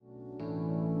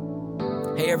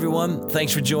Hey everyone,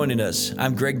 thanks for joining us.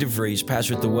 I'm Greg DeVries,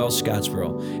 pastor at the Well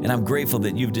Scottsboro, and I'm grateful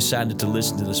that you've decided to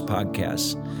listen to this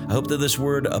podcast. I hope that this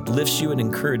word uplifts you and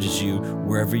encourages you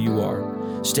wherever you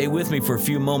are. Stay with me for a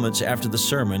few moments after the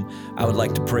sermon. I would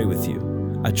like to pray with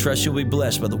you. I trust you'll be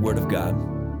blessed by the word of God.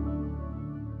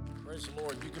 Praise the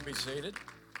Lord. You can be seated.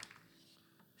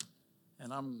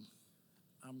 And I'm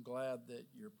glad that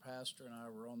your pastor and I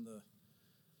were on the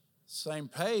same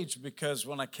page, because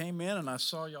when I came in and I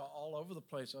saw y'all all over the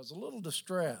place, I was a little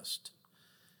distressed.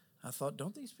 I thought,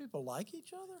 don't these people like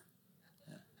each other?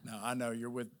 No, I know you're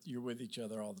with each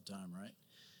other all the time, right?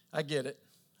 I get it.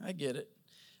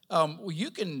 Well,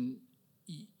 you can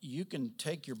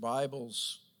take your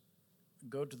Bibles,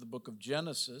 go to the book of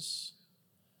Genesis.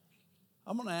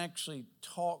 I'm going to actually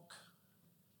talk.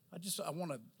 I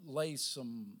want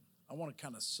to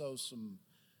kind of sow some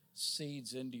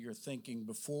seeds into your thinking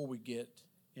before we get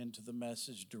into the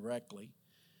message directly.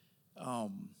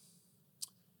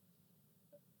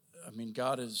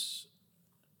 God has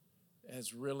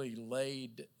really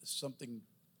laid something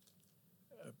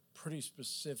pretty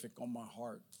specific on my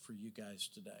heart for you guys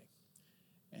today.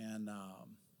 And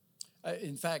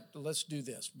in fact, let's do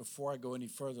this. Before I go any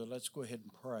further, let's go ahead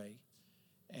and pray.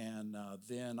 And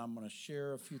then I'm going to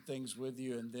share a few things with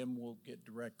you, and then we'll get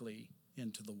directly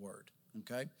into the Word,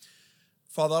 okay?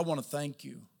 Father, I want to thank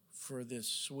you for this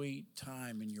sweet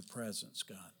time in your presence,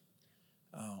 God.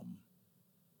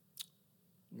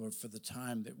 Lord, for the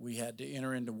time that we had to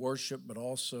enter into worship, but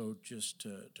also just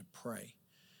to pray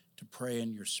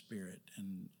in your Spirit,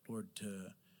 and Lord,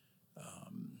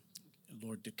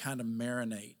 to kind of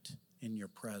marinate in your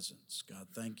presence. God,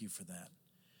 thank you for that.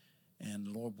 And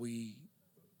Lord, we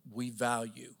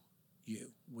value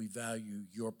you. We value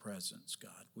your presence,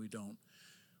 God. We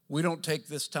don't take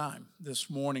this time, this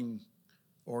morning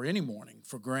or any morning,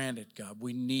 for granted, God.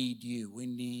 We need you. We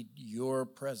need your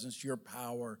presence, your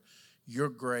power, your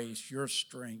grace, your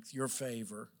strength, your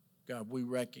favor. God, we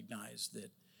recognize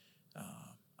that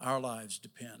our lives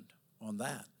depend on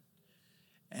that.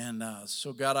 And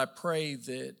so, God, I pray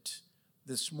that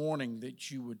this morning that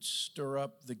you would stir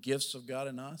up the gifts of God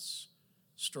in us,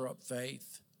 stir up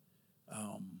faith.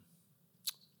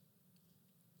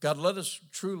 God, let us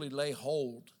truly lay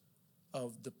hold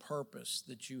of the purpose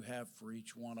that you have for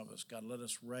each one of us. God, let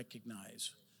us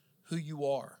recognize who you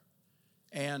are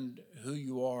and who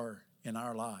you are in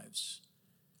our lives.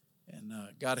 And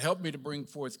God, help me to bring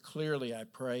forth clearly, I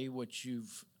pray, what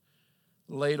you've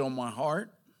laid on my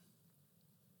heart.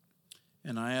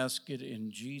 And I ask it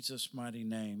in Jesus' mighty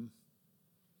name.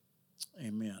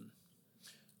 Amen.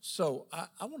 So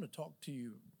I want to talk to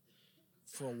you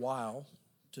for a while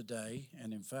today.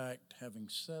 And in fact, having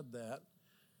said that,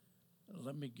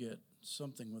 let me get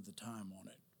something with the time on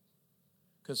it.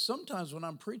 Because sometimes when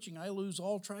I'm preaching, I lose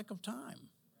all track of time.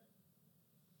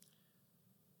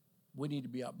 We need to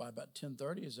be out by about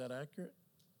 10:30. Is that accurate?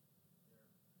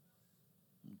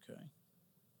 Okay.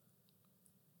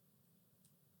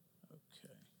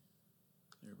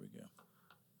 There we go.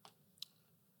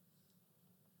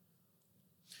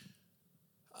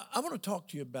 I want to talk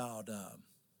to you about, about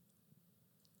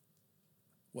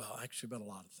a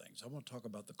lot of things. I want to talk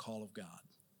about the call of God,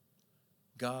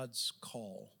 God's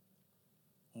call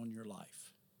on your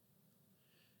life.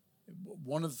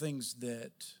 One of the things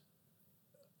that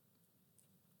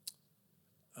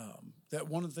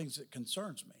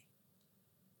concerns me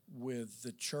with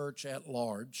the church at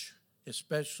large,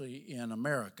 especially in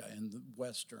America, in the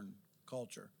Western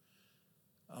culture,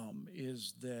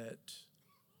 is that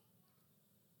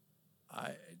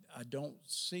I don't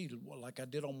see, like I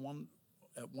did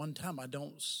at one time, I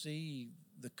don't see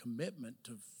the commitment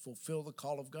to fulfill the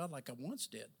call of God like I once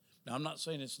did. Now, I'm not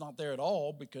saying it's not there at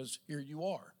all, because here you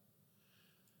are.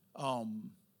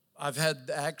 I've had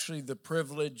actually the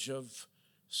privilege of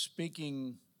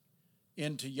speaking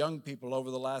into young people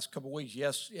over the last couple of weeks.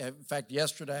 Yes, in fact,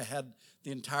 yesterday I had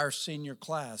the entire senior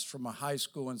class from a high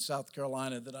school in South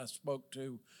Carolina that I spoke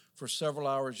to for several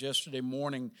hours yesterday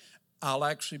morning. I'll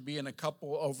actually be in a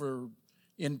couple over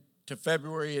into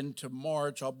February into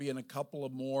March. I'll be in a couple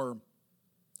of more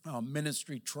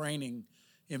ministry training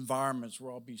environments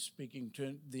where I'll be speaking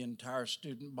to the entire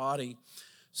student body.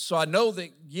 So I know that,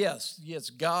 yes,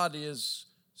 God is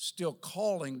still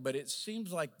calling, but it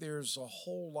seems like there's a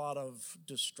whole lot of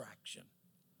distraction.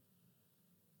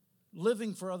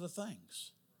 Living for other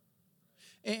things.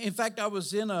 In fact, I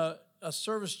was in a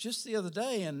service just the other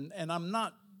day, and I'm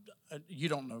not, you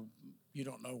don't know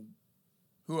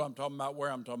who I'm talking about, where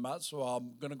I'm talking about, so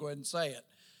I'm going to go ahead and say it.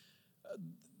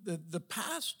 The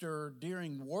pastor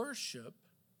during worship,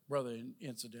 brother,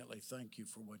 incidentally, thank you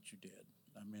for what you did.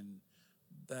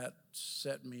 that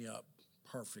set me up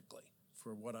perfectly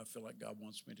for what I feel like God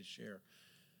wants me to share.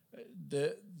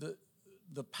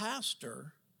 The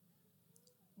pastor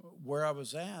where I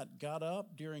was at got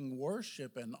up during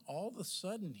worship, and all of a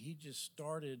sudden he just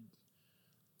started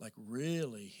like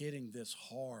really hitting this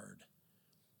hard.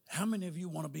 How many of you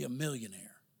want to be a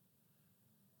millionaire?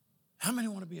 How many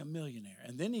want to be a millionaire?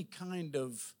 And then he kind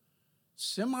of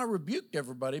semi-rebuked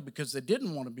everybody because they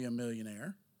didn't want to be a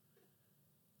millionaire.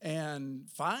 And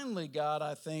finally got,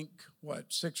 I think,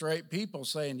 6 or 8 people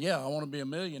saying, yeah, I want to be a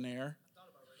millionaire. I thought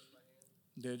about raising my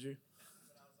hand. Did you? But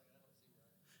I was like, I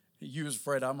don't see right. You was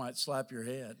afraid I might slap your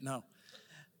head. No.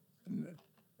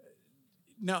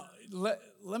 No,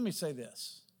 let me say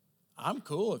this. I'm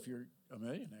cool if you're a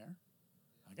millionaire.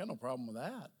 I got no problem with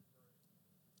that.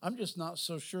 I'm just not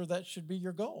so sure that should be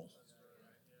your goal.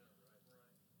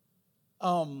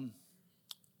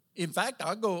 In fact,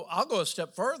 I'll go a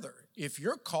step further. If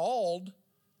you're called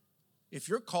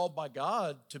by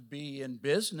God to be in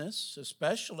business,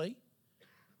 especially,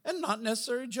 and not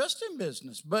necessarily just in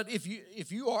business, but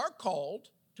if you are called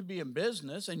to be in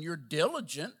business and you're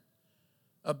diligent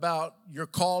about your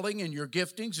calling and your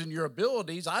giftings and your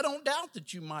abilities, I don't doubt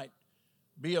that you might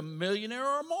be a millionaire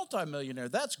or a multimillionaire.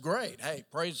 That's great. Hey,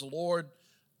 praise the Lord.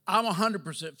 I'm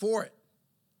 100% for it.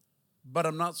 But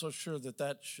I'm not so sure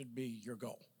that should be your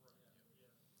goal.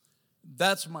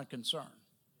 That's my concern,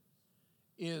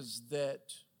 is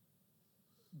that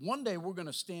one day we're going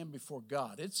to stand before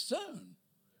God. It's soon.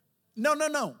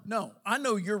 No. I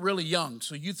know you're really young,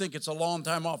 so you think it's a long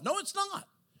time off. No, it's not.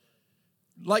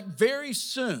 Like very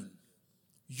soon,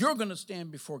 you're going to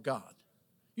stand before God.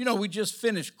 You know, we just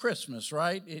finished Christmas,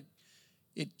 right?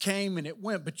 It came and it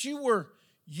went, but you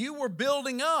were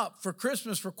building up for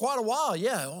Christmas for quite a while.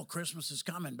 Yeah, Christmas is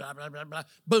coming, blah, blah, blah, blah.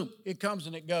 Boom, it comes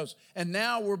and it goes. And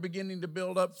now we're beginning to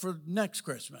build up for next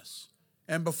Christmas.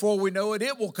 And before we know it,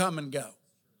 it will come and go.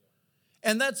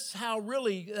 And that's how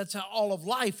all of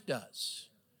life does.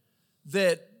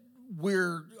 That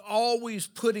we're always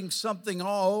putting something,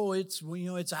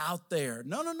 it's out there.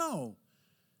 No.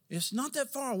 It's not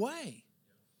that far away.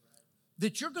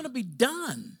 That you're going to be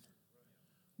done.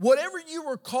 Whatever you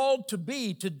were called to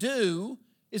do,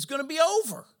 is going to be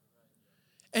over.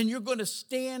 And you're going to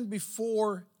stand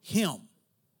before Him.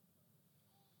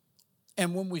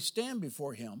 And when we stand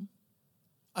before Him,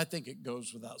 I think it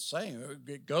goes without saying.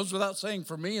 It goes without saying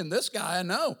for me and this guy, I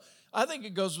know. I think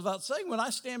it goes without saying. When I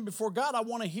stand before God, I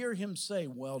want to hear Him say,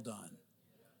 well done.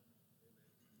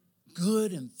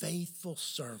 Good and faithful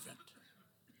servant.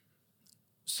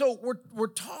 So we're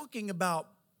talking about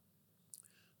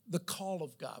the call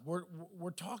of God.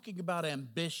 We're talking about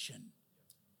ambition.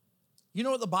 You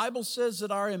know what the Bible says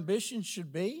that our ambition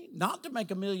should be? Not to make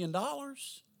 $1 million.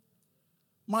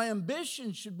 My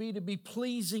ambition should be to be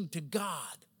pleasing to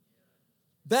God.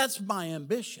 That's my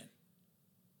ambition.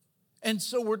 And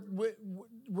so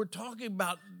we're talking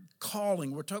about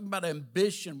calling. We're talking about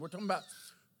ambition. We're talking about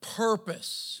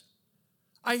purpose.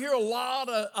 I hear a lot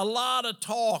of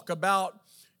talk about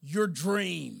your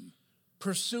dream,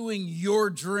 pursuing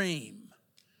your dream.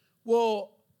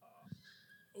 Well,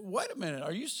 wait a minute.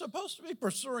 Are you supposed to be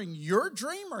pursuing your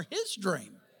dream or his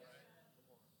dream?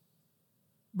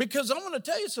 Because I want to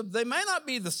tell you something. They may not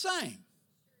be the same.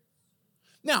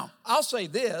 Now, I'll say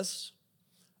this.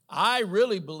 I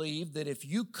really believe that if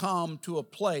you come to a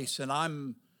place, and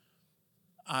I'm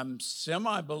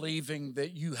semi-believing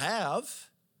that you have,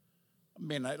 I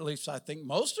mean, at least I think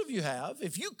most of you have.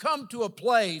 If you come to a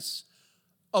place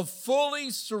of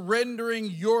fully surrendering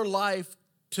your life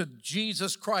to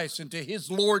Jesus Christ and to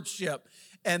His Lordship,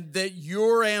 and that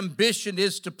your ambition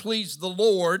is to please the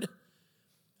Lord,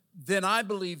 then I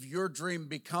believe your dream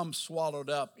becomes swallowed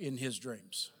up in His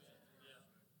dreams.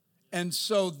 And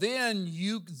so then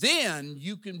you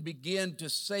can begin to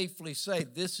safely say,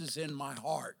 this is in my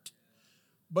heart.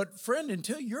 But friend,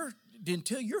 until you're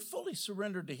fully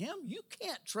surrendered to Him, you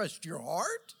can't trust your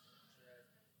heart.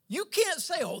 You can't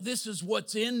say, this is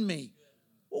what's in me.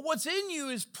 Well, what's in you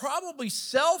is probably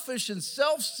selfish and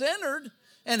self-centered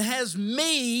and has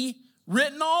me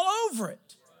written all over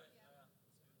it.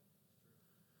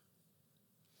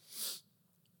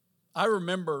 I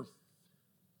remember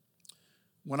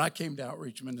when I came to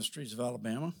Outreach Ministries of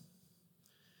Alabama,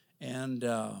 and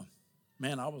I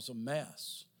was a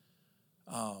mess.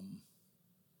 A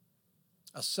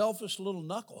selfish little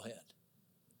knucklehead.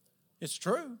 It's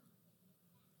true.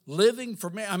 Living for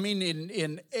me,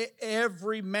 in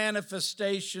every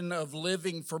manifestation of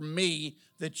living for me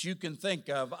that you can think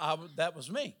of, that was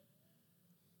me.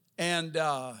 And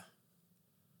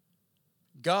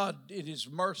God, in His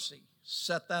mercy,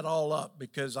 set that all up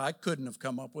because I couldn't have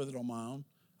come up with it on my own.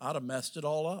 I'd have messed it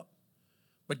all up.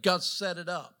 But God set it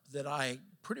up that I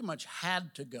pretty much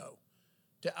had to go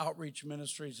to Outreach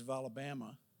Ministries of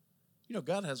Alabama. You know,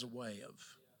 God has a way of,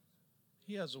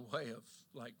 he has a way of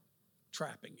like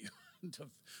trapping you,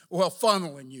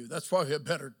 funneling you. That's probably a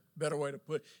better way to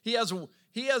put it. He has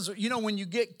you know, when you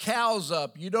get cows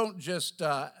up, you don't just,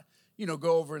 go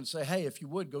over and say, hey, if you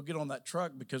would, go get on that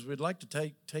truck because we'd like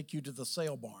to take you to the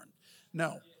sale barn.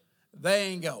 No, they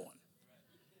ain't going.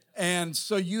 And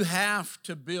so you have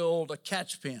to build a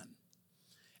catch pen,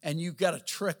 and you've got to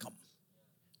trick them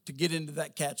to get into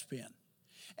that catch pen.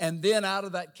 And then out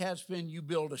of that catch pen, you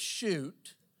build a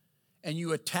chute, and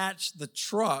you attach the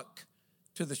truck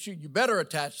to the chute. You better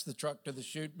attach the truck to the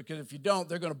chute, because if you don't,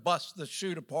 they're going to bust the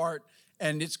chute apart,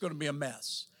 and it's going to be a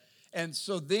mess. And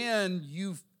so then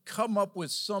you've come up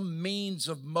with some means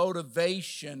of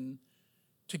motivation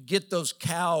to get those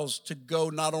cows to go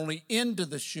not only into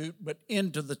the chute, but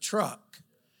into the truck.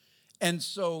 And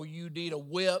so you need a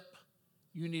whip,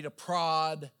 you need a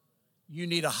prod, you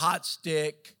need a hot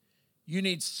stick, you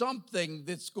need something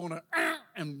that's going to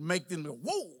and make them go,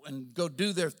 whoa, and go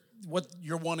do what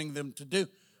you're wanting them to do.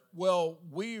 Well,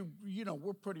 we're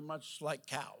pretty much like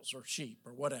cows or sheep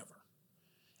or whatever.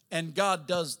 And God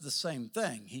does the same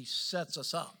thing. He sets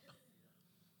us up.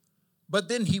 But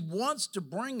then he wants to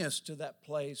bring us to that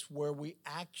place where we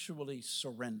actually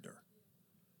surrender.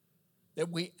 That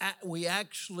we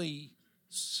actually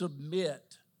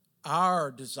submit our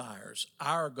desires,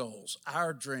 our goals,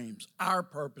 our dreams, our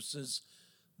purposes.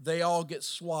 They all get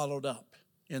swallowed up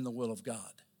in the will of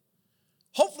God.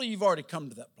 Hopefully you've already come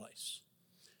to that place.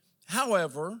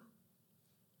 However,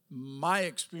 my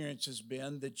experience has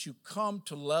been that you come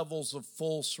to levels of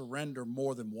full surrender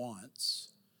more than once.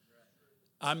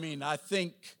 I mean, I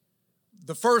think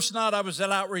the first night I was at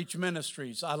Outreach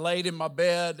Ministries, I laid in my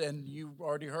bed, and you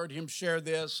already heard him share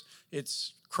this.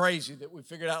 It's crazy that we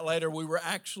figured out later we were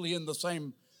actually in the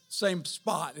same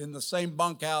spot, in the same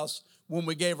bunkhouse when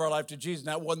we gave our life to Jesus.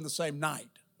 Now, it wasn't the same night,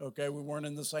 okay? We weren't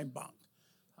in the same bunk.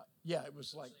 Yeah, it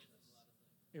was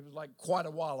like quite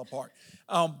a while apart.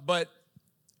 But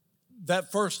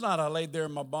that first night I laid there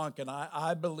in my bunk, and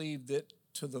I believe that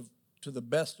to the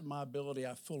best of my ability,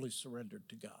 I fully surrendered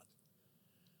to God.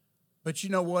 But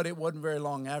you know what? It wasn't very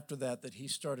long after that he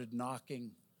started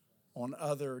knocking on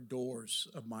other doors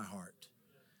of my heart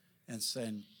and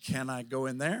saying, can I go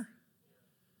in there?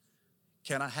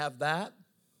 Can I have that?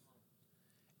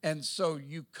 And so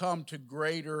you come to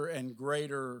greater and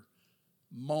greater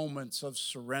moments of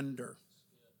surrender.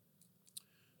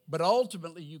 But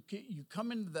ultimately, you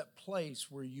come into that place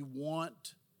where you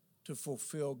want to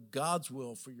fulfill God's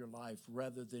will for your life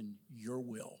rather than your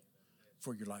will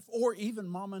for your life, or even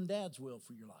mom and dad's will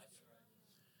for your life.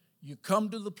 You come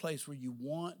to the place where you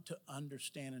want to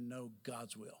understand and know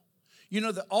God's will. You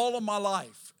know, that all of my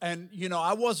life, and,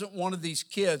 I wasn't one of these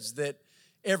kids that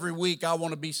every week I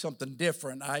want to be something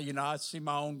different. I see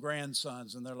my own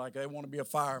grandsons, and they're like, they want to be a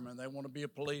fireman, they want to be a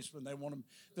policeman,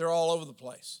 they're all over the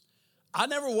place. I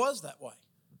never was that way.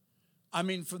 I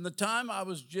mean, from the time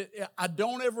I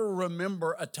don't ever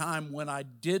remember a time when I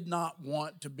did not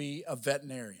want to be a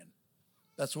veterinarian.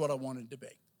 That's what I wanted to be.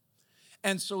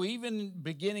 And so even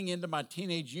beginning into my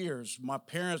teenage years, my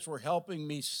parents were helping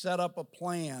me set up a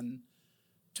plan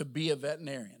to be a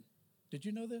veterinarian. Did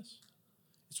you know this?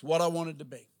 It's what I wanted to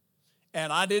be.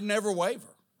 And I didn't ever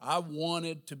waver. I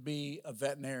wanted to be a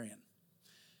veterinarian.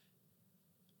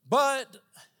 But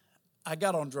I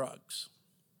got on drugs.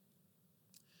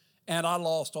 And I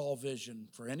lost all vision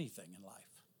for anything in life.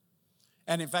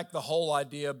 And in fact, the whole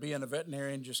idea of being a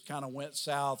veterinarian just kind of went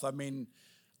south. I mean,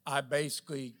 I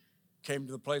basically came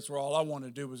to the place where all I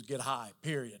wanted to do was get high,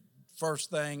 period. First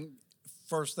thing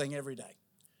every day.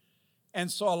 And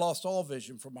so I lost all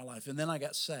vision for my life. And then I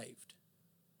got saved.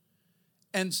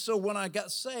 And so when I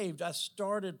got saved, I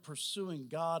started pursuing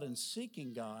God and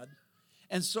seeking God.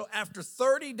 And so after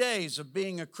 30 days of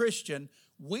being a Christian,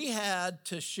 we had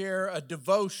to share a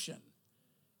devotion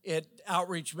at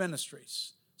Outreach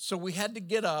Ministries. So we had to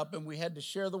get up and we had to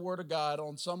share the Word of God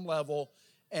on some level,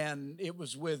 and it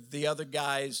was with the other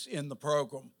guys in the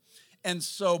program. And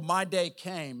so my day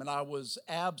came, and I was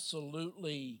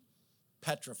absolutely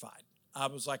petrified. I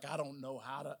was like, I don't know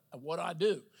what I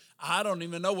do. I don't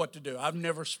even know what to do. I've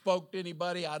never spoke to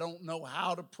anybody. I don't know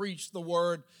how to preach the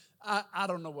Word. I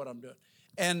don't know what I'm doing.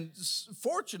 And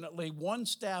fortunately, one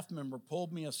staff member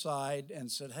pulled me aside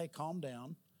and said, hey, calm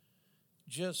down.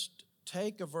 Just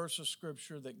take a verse of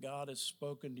Scripture that God has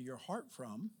spoken to your heart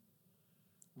from,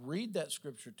 read that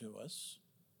Scripture to us,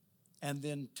 and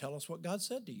then tell us what God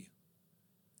said to you.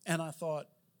 And I thought,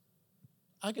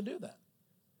 I could do that.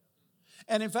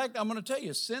 And in fact, I'm going to tell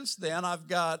you, since then, I've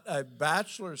got a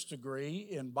bachelor's degree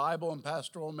in Bible and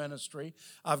pastoral ministry.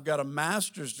 I've got a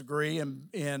master's degree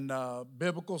in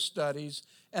biblical studies,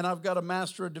 and I've got a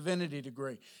Master of Divinity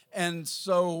degree. And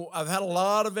so I've had a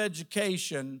lot of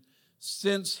education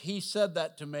since he said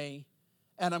that to me.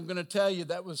 And I'm going to tell you,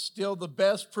 that was still the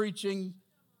best preaching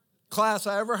class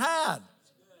I ever had.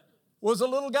 Was a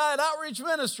little guy at Outreach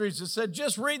Ministries that said,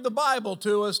 just read the Bible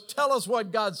to us. Tell us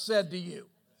what God said to you.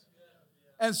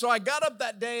 And so I got up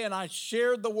that day and I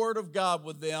shared the Word of God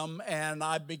with them, and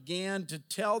I began to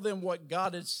tell them what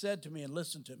God had said to me. And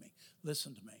listen to me,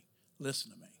 listen to me,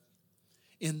 listen to me.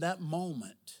 In that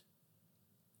moment,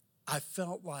 I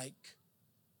felt like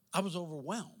I was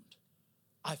overwhelmed.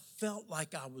 I felt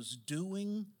like I was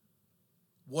doing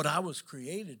what I was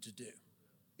created to do.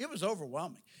 It was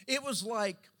overwhelming. It was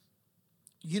like,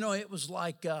 have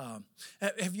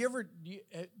you ever,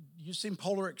 you seen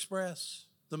Polar Express,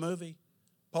 the movie?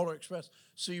 Polar Express.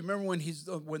 So you remember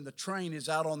when the train is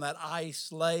out on that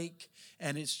ice lake,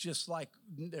 and it's just like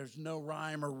there's no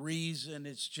rhyme or reason.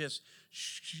 It's just,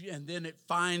 and then it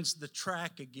finds the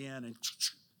track again,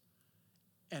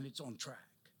 and it's on track.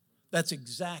 That's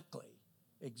exactly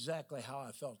how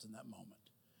I felt in that moment,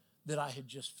 that I had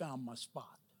just found my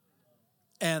spot.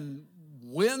 And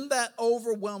when that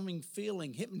overwhelming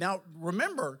feeling hit me, now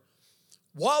remember,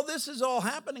 while this is all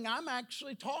happening, I'm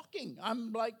actually talking.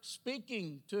 I'm like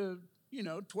speaking to,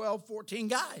 12, 14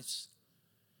 guys.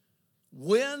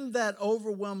 When that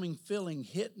overwhelming feeling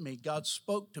hit me, God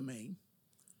spoke to me,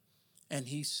 and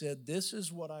he said, this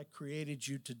is what I created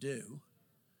you to do,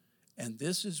 and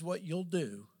this is what you'll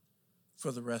do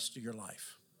for the rest of your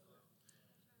life.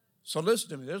 So listen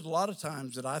to me. There's a lot of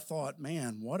times that I thought,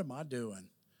 man, what am I doing?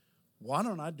 Why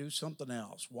don't I do something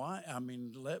else?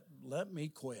 Let me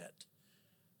quit.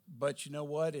 But you know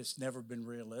what? It's never been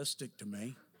realistic to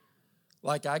me.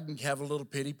 Like, I can have a little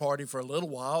pity party for a little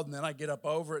while, and then I get up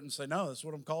over it and say, no, that's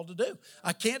what I'm called to do.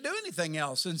 I can't do anything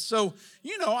else. And so,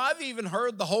 I've even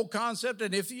heard the whole concept.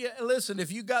 And if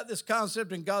you got this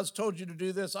concept and God's told you to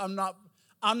do this, I'm not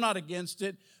against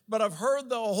it. But I've heard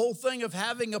the whole thing of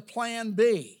having a plan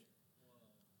B.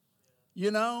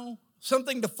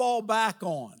 Something to fall back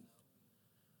on.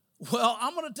 Well,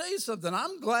 I'm going to tell you something.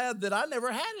 I'm glad that I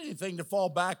never had anything to fall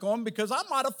back on, because I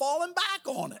might have fallen back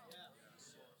on it.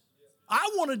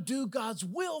 I want to do God's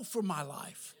will for my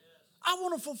life. I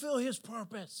want to fulfill his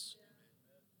purpose.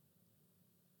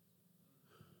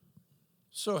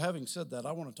 So having said that,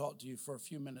 I want to talk to you for a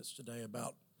few minutes today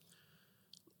about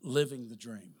living the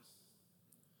dream.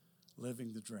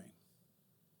 Living the dream.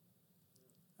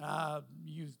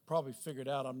 You've probably figured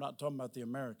out I'm not talking about the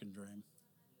American dream.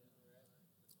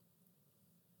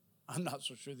 I'm not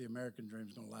so sure the American dream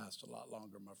is going to last a lot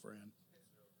longer, my friend.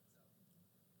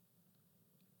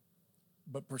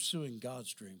 But pursuing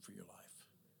God's dream for your life.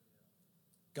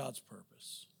 God's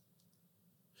purpose.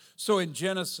 So in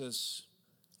Genesis,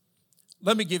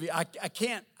 let me give you, I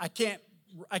can't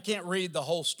read the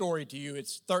whole story to you.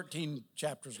 It's 13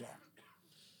 chapters long.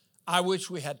 I wish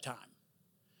we had time.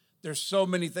 There's so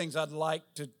many things I'd like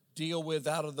to deal with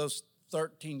out of those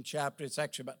 13 chapters. It's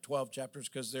actually about 12 chapters,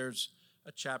 because there's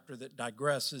a chapter that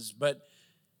digresses. But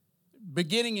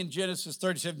beginning in Genesis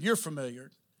 37, you're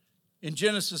familiar. In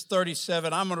Genesis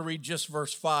 37, I'm going to read just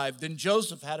verse 5. Then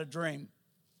Joseph had a dream,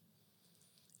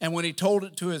 and when he told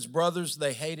it to his brothers,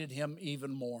 they hated him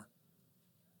even more.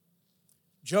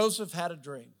 Joseph had a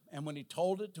dream, and when he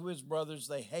told it to his brothers,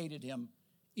 they hated him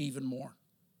even more.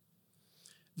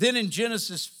 Then in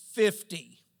Genesis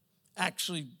 50,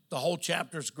 actually the whole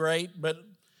chapter is great, but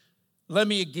let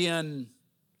me again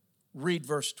read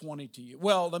verse 20 to you.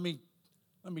 Well, let me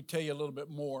tell you a little bit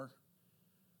more.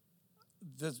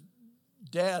 The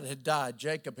dad had died.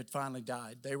 Jacob had finally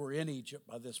died. They were in Egypt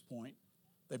by this point.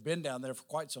 They'd been down there for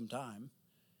quite some time.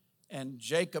 And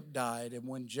Jacob died. And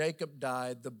when Jacob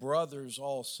died, the brothers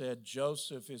all said,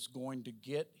 Joseph is going to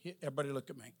get, everybody look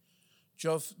at me.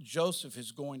 Joseph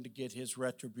is going to get his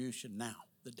retribution now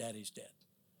that daddy's dead.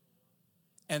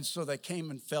 And so they came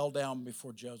and fell down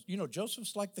before Joseph.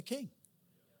 Joseph's like the king.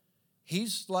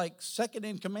 He's like second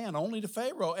in command only to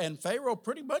Pharaoh. And Pharaoh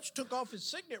pretty much took off his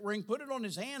signet ring, put it on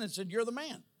his hand, and said, you're the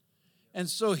man. And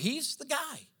so he's the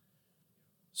guy.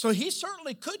 So he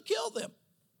certainly could kill them.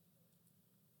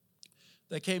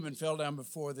 They came and fell down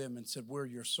before them and said, we're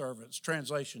your servants.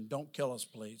 Translation, don't kill us,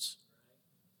 please.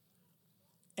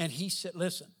 And he said,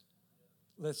 listen,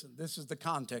 this is the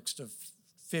context of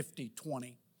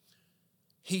 50:20.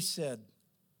 He said,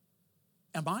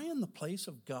 am I in the place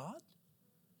of God?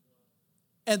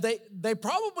 And they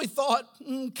probably thought,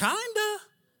 kinda,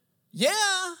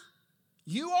 yeah,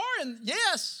 You are in,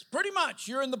 yes, pretty much.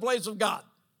 You're in the place of God.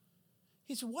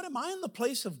 He said, what, am I in the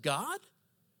place of God?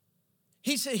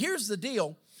 He said, here's the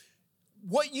deal.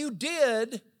 What you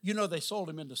did, you know they sold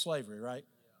him into slavery, right?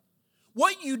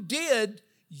 What you did,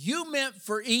 you meant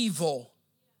for evil,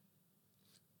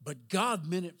 but God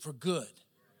meant it for good.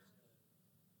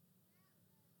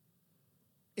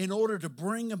 In order to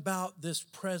bring about this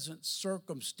present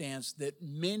circumstance that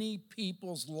many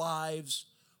people's lives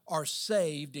are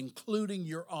saved, including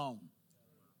your own.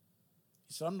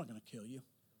 He said, I'm not going to kill you.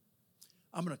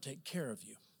 I'm going to take care of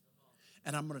you.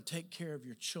 And I'm going to take care of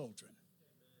your children.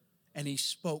 And he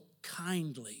spoke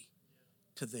kindly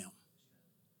to them.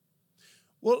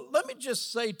 Well, let me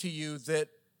just say to you that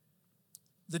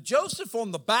the Joseph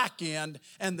on the back end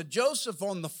and the Joseph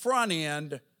on the front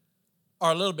end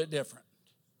are a little bit different.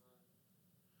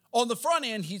 On the front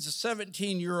end, he's a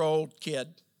 17-year-old kid.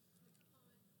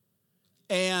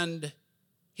 And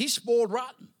he's spoiled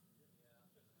rotten.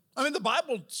 I mean, the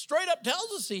Bible straight up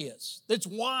tells us he is. That's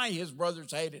why his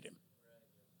brothers hated him.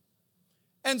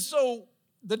 And so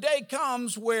the day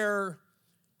comes where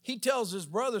he tells his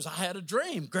brothers, I had a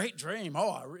dream, great dream.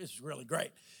 Oh, it's really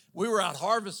great. We were out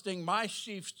harvesting. My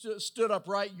sheaf stood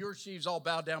upright. Your sheaves all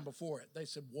bowed down before it. They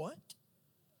said, what?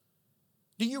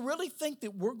 Do you really think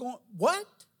that we're going, what?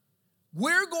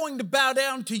 We're going to bow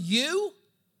down to you?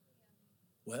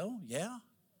 Well, yeah.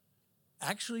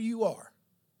 Actually, you are.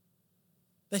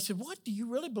 They said, what? Do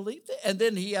you really believe that? And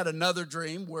then he had another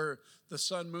dream where the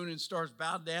sun, moon, and stars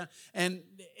bowed down. And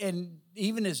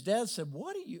even his dad said,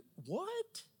 what?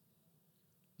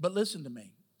 But listen to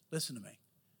me.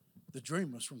 The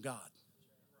dream was from God.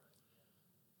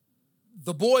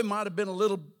 The boy might have been a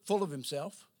little full of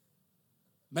himself,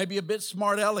 maybe a bit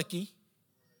smart-alecky,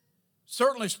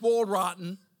 certainly spoiled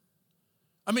rotten.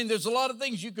 I mean, there's a lot of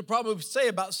things you could probably say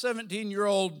about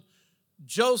 17-year-old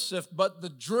Joseph, but the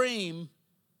dream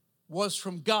was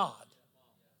from God.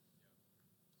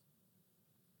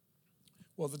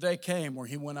 Well, the day came where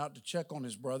he went out to check on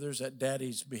his brothers at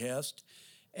Daddy's behest,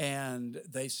 and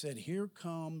they said, here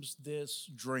comes this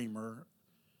dreamer.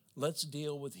 Let's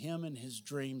deal with him and his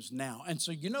dreams now. And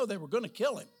so, they were going to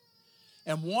kill him.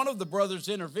 And one of the brothers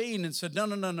intervened and said, no,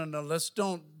 let's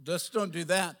don't do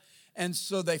that. And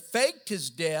so they faked his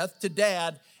death to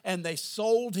Dad, and they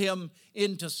sold him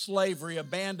into slavery. A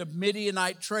band of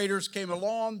Midianite traders came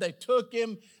along, they took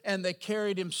him, and they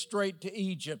carried him straight to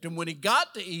Egypt. And when he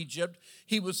got to Egypt,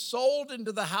 he was sold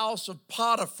into the house of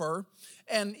Potiphar.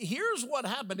 And here's what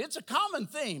happened. It's a common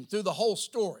theme through the whole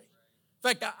story. In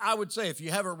fact, I would say if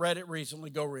you haven't read it recently,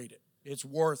 go read it. It's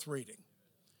worth reading.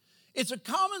 It's a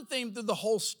common theme through the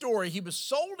whole story. He was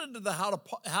sold into the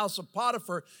house of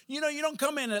Potiphar. You don't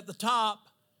come in at the top.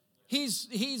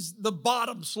 He's the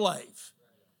bottom slave.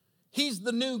 He's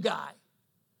the new guy.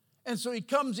 And so he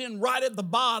comes in right at the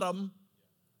bottom,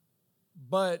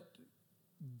 but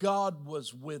God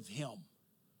was with him.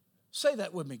 Say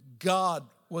that with me. God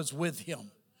was with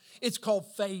him. It's called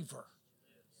favor,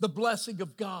 the blessing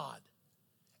of God.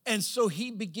 And so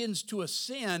he begins to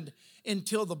ascend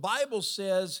until the Bible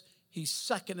says he's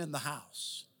second in the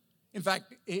house. In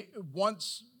fact,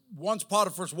 once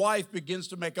Potiphar's wife begins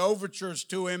to make overtures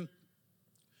to him,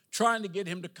 trying to get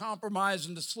him to compromise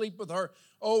and to sleep with her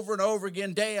over and over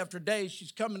again, day after day,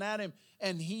 she's coming at him.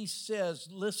 And he says,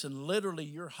 listen, literally,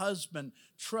 your husband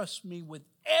trusts me with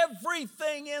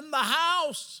everything in the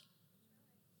house.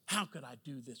 How could I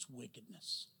do this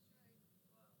wickedness?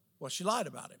 Well, she lied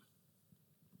about him.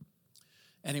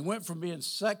 And he went from being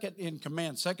second in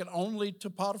command, second only to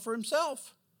Potiphar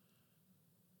himself,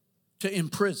 to in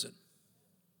prison,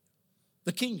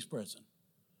 the king's prison.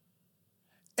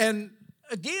 And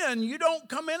again, you don't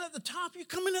come in at the top, you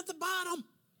come in at the bottom.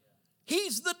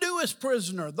 He's the newest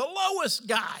prisoner, the lowest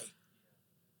guy.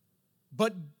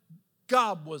 But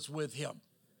God was with him.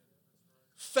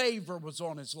 Favor was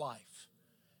on his life.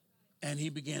 And he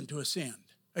began to ascend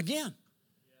again.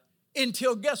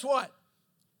 Until, guess what?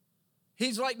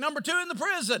 He's like number 2 in the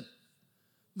prison.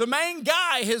 The main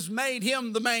guy has made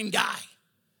him the main guy.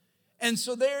 And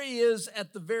so there he is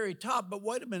at the very top. But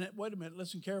wait a minute,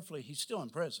 listen carefully. He's still in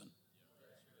prison.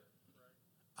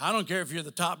 I don't care if you're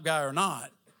the top guy or not.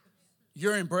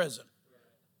 You're in prison.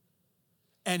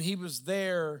 And he was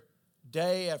there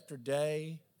day after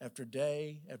day after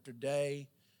day after day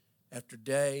after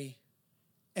day.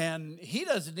 And he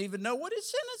doesn't even know what his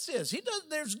sentence is.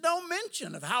 There's no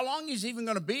mention of how long he's even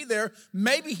going to be there.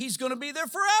 Maybe he's going to be there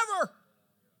forever.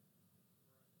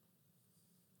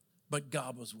 But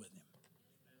God was with him.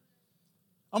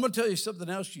 I'm going to tell you something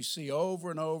else you see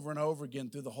over and over and over again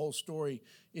through the whole story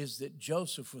is that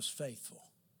Joseph was faithful.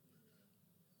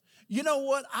 You know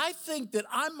what? I think that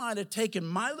I might have taken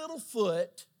my little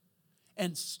foot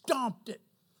and stomped it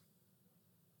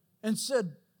and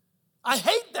said, I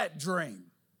hate that dream.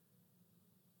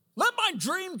 Let my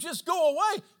dream just go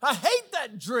away. I hate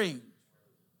that dream.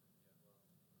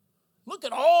 Look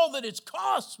at all that it's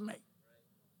cost me.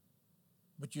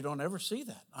 But you don't ever see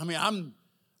that. I mean,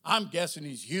 I'm guessing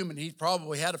he's human. He's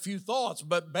probably had a few thoughts,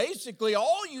 but basically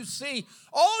all you see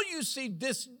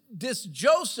this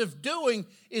Joseph doing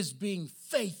is being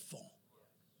faithful.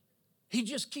 He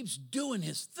just keeps doing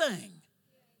his thing.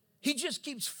 He just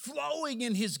keeps flowing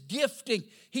in his gifting.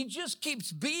 He just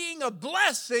keeps being a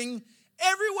blessing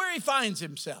everywhere he finds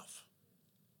himself.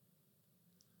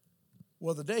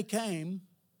 Well, the day came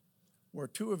where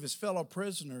two of his fellow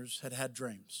prisoners had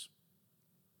dreams.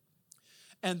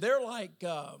 And they're like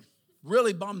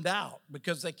really bummed out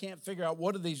because they can't figure out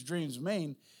what do these dreams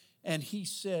mean. And he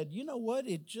said, you know what?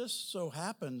 It just so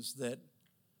happens that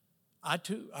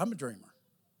I'm a dreamer.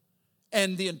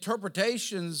 And the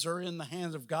interpretations are in the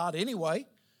hands of God anyway.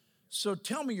 So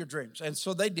tell me your dreams. And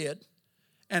so they did.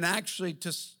 And actually,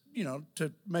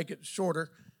 to make it shorter,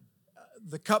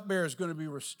 the cupbearer is going to be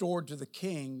restored to the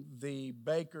king. The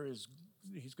baker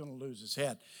he's going to lose his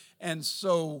head. And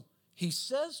so he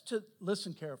says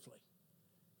listen carefully.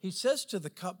 He says to the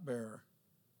cupbearer,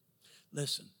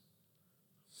 listen,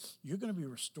 you're going to be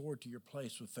restored to your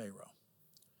place with Pharaoh.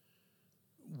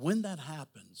 When that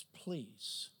happens,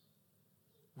 please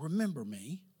remember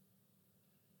me.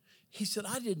 He said,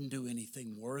 I didn't do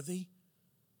anything worthy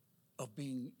of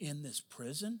being in this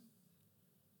prison.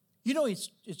 You know,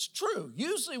 it's true.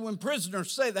 Usually when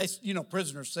prisoners say that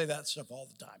stuff all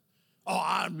the time. Oh,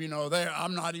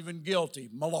 I'm not even guilty.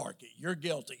 Malarkey, you're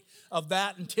guilty of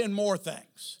that and 10 more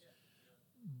things.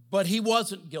 But he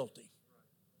wasn't guilty.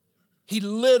 He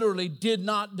literally did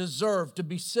not deserve to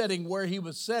be sitting where he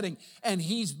was sitting, and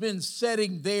he's been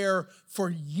sitting there for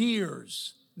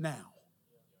years now.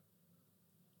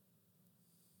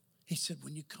 He said,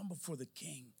 when you come before the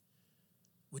king,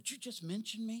 would you just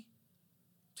mention me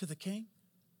to the king?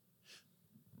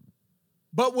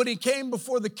 But when he came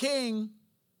before the king,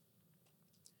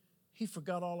 he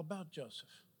forgot all about Joseph.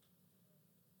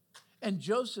 And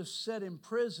Joseph sat in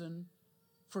prison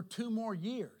for 2 more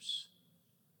years.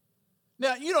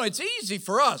 Now, it's easy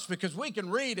for us because we can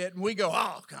read it and we go,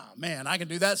 oh, man, I can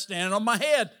do that standing on my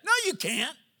head. No, you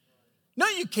can't. No,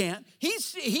 you can't.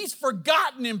 He's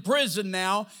forgotten in prison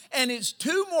now, and it's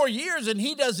 2 more years, and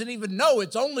he doesn't even know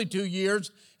it's only 2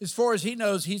 years. As far as he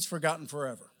knows, he's forgotten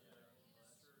forever.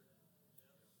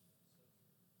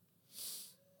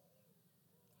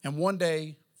 And one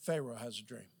day, Pharaoh has a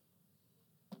dream.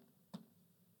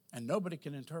 And nobody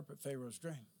can interpret Pharaoh's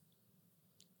dream.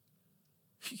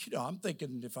 I'm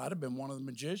thinking if I'd have been one of the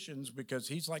magicians, because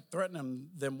he's like threatening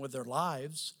them with their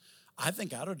lives, I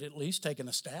think I'd have at least taken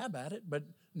a stab at it, but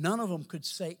none of them could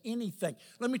say anything.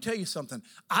 Let me tell you something.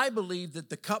 I believe that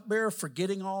the cupbearer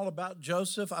forgetting all about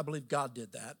Joseph, I believe God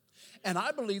did that. And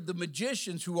I believe the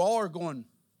magicians who all are going,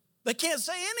 they can't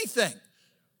say anything.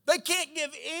 They can't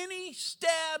give any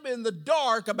stab in the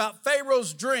dark about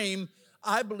Pharaoh's dream.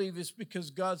 I believe it's because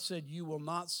God said, you will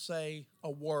not say a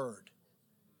word.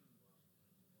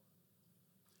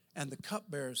 And the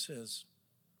cupbearer says,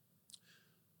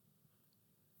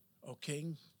 O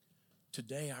king,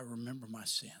 today I remember my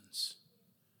sins.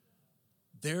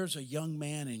 There's a young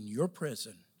man in your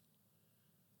prison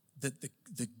that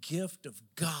the gift of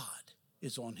God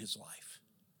is on his life.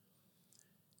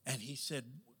 And he said,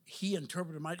 he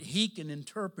can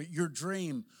interpret your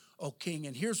dream, O king.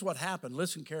 And here's what happened.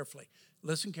 Listen carefully.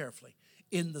 Listen carefully.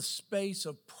 In the space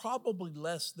of probably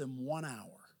less than 1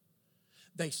 hour,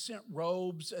 they sent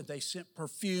robes and they sent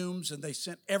perfumes and they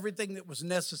sent everything that was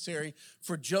necessary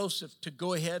for Joseph to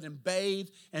go ahead and bathe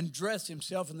and dress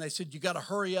himself. And they said, you got to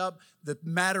hurry up. The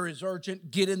matter is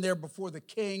urgent. Get in there before the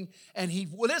king. And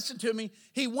listen to me,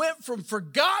 he went from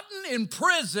forgotten in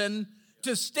prison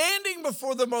to standing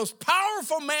before the most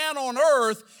powerful man on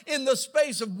earth in the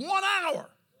space of 1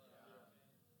 hour.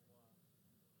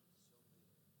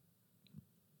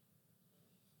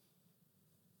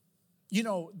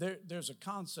 There's a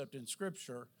concept in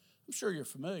Scripture, I'm sure you're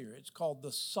familiar. It's called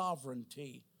the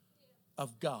sovereignty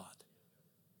of God.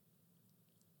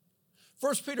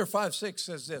 1 Peter 5:6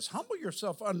 says this, humble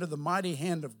yourself under the mighty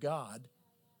hand of God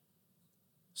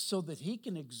so that he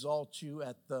can exalt you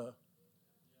at the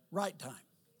right time.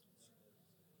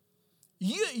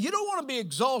 You don't want to be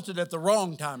exalted at the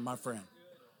wrong time, my friend.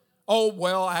 Oh,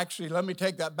 well, actually, let me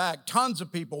take that back. Tons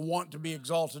of people want to be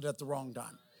exalted at the wrong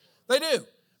time. They do.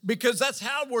 Because that's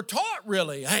how we're taught,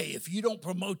 really. Hey, if you don't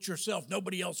promote yourself,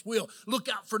 nobody else will. Look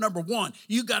out for number one.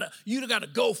 You gotta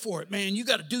go for it, man. You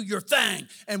gotta do your thing.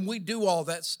 And we do all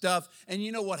that stuff. And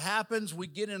you know what happens? We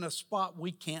get in a spot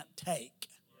we can't take.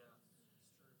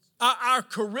 Our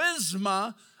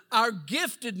charisma, our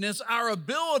giftedness, our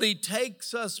ability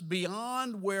takes us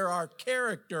beyond where our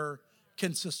character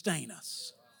can sustain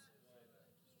us.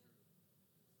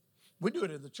 We do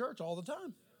it in the church all the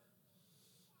time.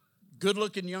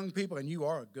 Good-looking young people, and you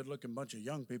are a good-looking bunch of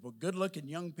young people, good-looking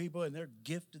young people, and they're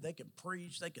gifted. They can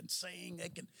preach, they can sing,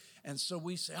 and so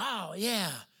we say, oh,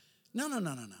 yeah. No.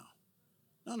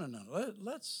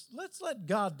 Let's let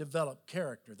God develop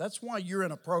character. That's why you're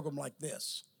in a program like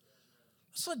this.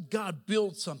 Let's let God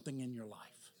build something in your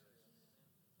life.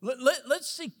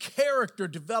 Let's see character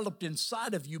developed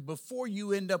inside of you before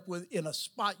you end up in a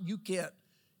spot you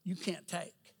can't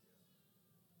take.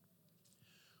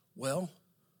 Well,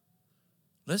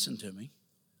 listen to me.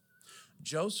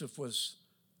 Joseph was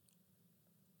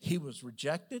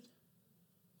rejected,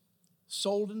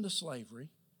 sold into slavery,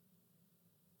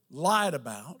 lied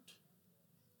about,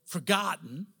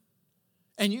 forgotten,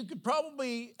 and you could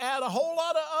probably add a whole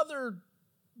lot of other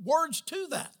words to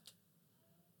that.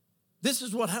 This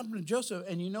is what happened to Joseph.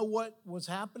 And you know what was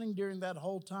happening during that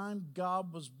whole time?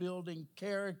 God was building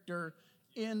character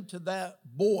into that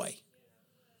boy.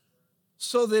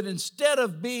 So that instead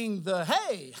of being the,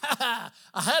 hey, I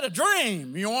had a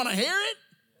dream, you want to hear it?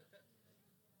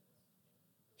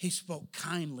 He spoke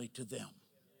kindly to them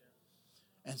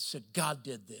and said, God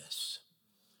did this,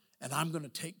 and I'm going to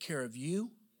take care of you,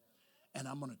 and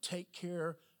I'm going to take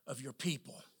care of your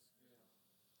people.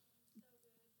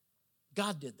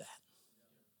 God did that.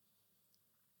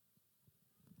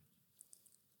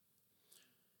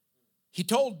 He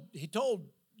told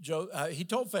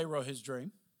Pharaoh his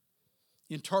dream.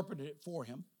 He interpreted it for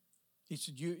him. He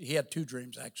said, he had two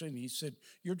dreams, actually, and he said,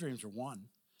 your dreams are one.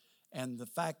 And the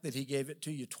fact that he gave it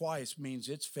to you twice means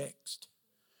it's fixed.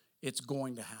 It's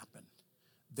going to happen.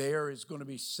 There is going to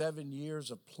be 7 years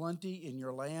of plenty in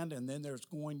your land, and then there's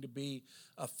going to be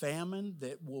a famine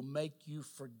that will make you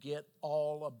forget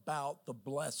all about the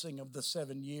blessing of the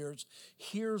 7 years.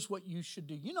 Here's what you should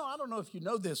do. You know, I don't know if you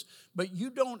know this, but you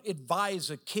don't advise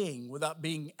a king without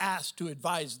being asked to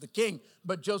advise the king.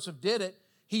 But Joseph did it.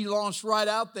 He launched right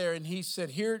out there, and he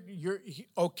said,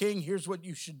 O king, here's what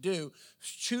you should do.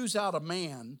 Choose out a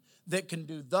man that can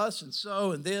do thus and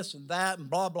so and this and that and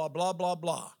blah, blah, blah, blah,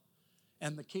 blah.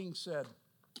 And the king said,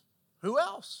 who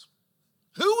else?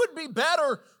 Who would be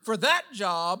better for that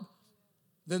job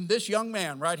than this young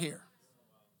man right here?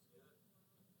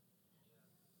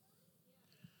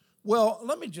 Well,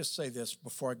 let me just say this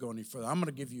before I go any further. I'm going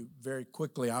to give you very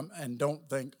quickly, and don't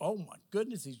think, oh my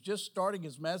goodness, he's just starting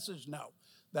his message. No,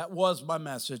 that was my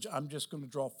message. I'm just going to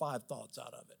draw 5 thoughts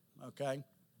out of it, okay?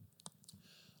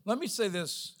 Let me say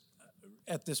this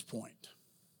at this point.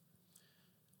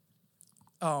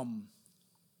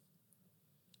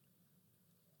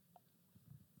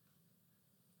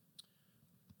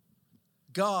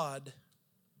 God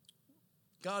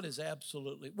is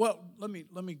absolutely, well, let me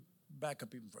back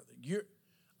up even further.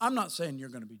 I'm not saying you're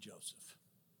going to be Joseph,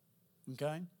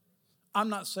 okay? I'm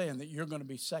not saying that you're going to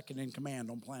be second in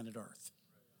command on planet Earth.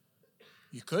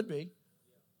 You could be.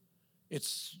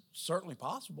 It's certainly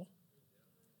possible.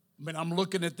 I mean, I'm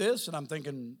looking at this and I'm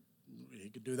thinking, he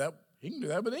could do that. He can do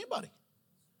that with anybody.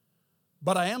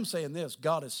 But I am saying this,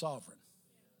 God is sovereign,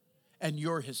 and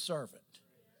you're his servant.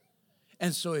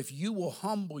 And so if you will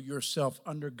humble yourself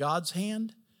under God's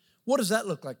hand, what does that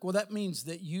look like? Well, that means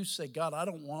that you say, God, I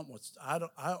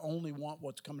only want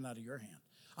what's coming out of your hand.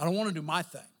 I don't want to do my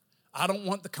thing. I don't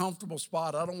want the comfortable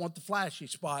spot. I don't want the flashy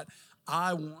spot.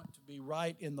 I want to be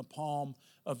right in the palm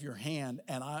of your hand,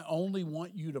 and I only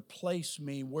want you to place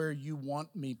me where you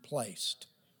want me placed.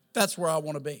 That's where I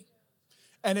want to be.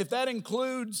 And if that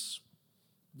includes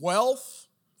wealth,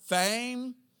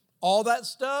 fame, all that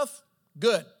stuff,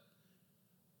 good.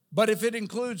 But if it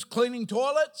includes cleaning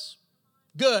toilets,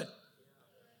 good.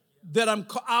 That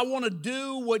I want to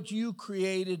do what you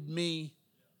created me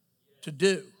to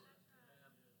do.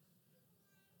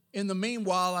 In the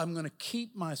meanwhile, I'm going to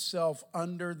keep myself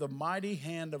under the mighty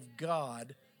hand of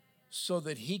God so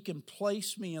that he can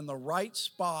place me in the right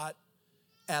spot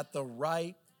at the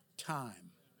right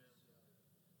time.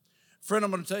 Friend,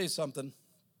 I'm going to tell you something.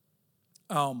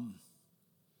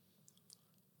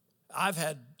 I've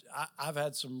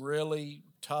had some really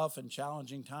tough and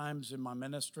challenging times in my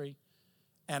ministry,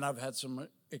 and I've had some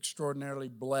extraordinarily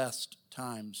blessed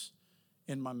times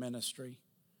in my ministry.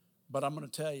 But I'm going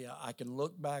to tell you, I can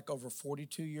look back over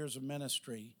 42 years of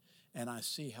ministry, and I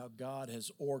see how God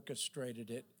has orchestrated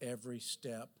it every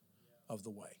step of the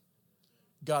way.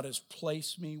 God has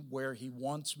placed me where He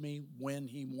wants me, when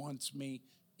He wants me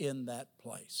in that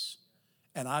place.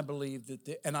 And I believe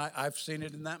that, I've seen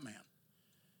it in that man,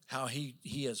 how he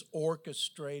has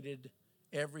orchestrated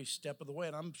every step of the way.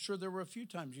 And I'm sure there were a few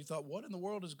times you thought, what in the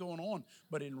world is going on?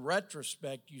 But in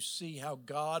retrospect, you see how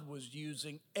God was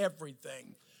using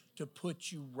everything to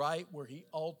put you right where He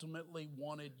ultimately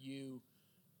wanted you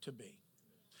to be.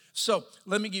 So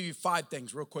let me give you 5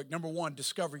 things real quick. Number 1,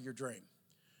 discover your dream.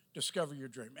 Discover your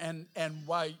dream. And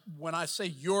when I say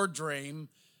your dream,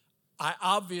 I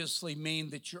obviously mean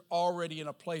that you're already in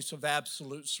a place of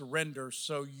absolute surrender.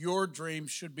 So your dream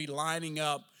should be lining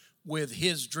up with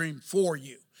His dream for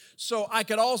you. So I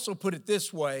could also put it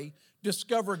this way: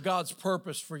 discover God's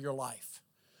purpose for your life.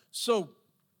 So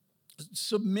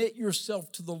submit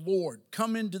yourself to the Lord.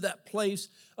 Come into that place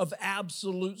of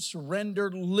absolute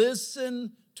surrender.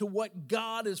 Listen to what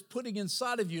God is putting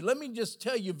inside of you. Let me just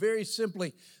tell you very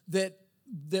simply that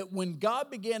when God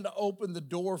began to open the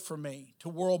door for me to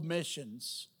world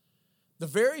missions, the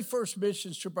very first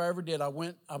missions trip I ever did, I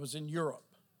was in Europe.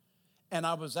 And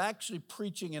I was actually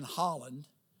preaching in Holland,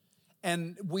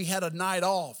 and we had a night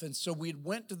off. And so we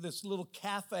went to this little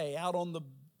cafe out on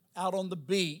the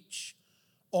beach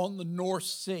on the North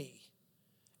Sea.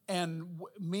 And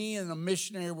me and a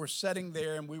missionary were sitting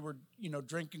there, and we were,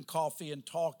 drinking coffee and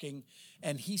talking.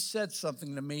 And he said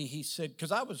something to me. He said,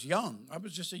 because I was young. I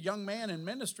was just a young man in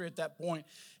ministry at that point.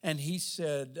 And he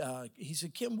said,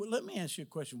 Kim, let me ask you a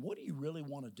question. What do you really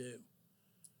want to do?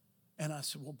 And I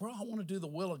said, well, bro, I want to do the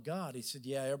will of God. He said,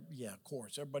 yeah, of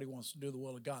course. Everybody wants to do the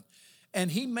will of God.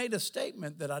 And he made a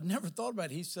statement that I'd never thought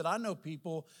about. He said, I know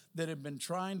people that have been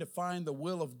trying to find the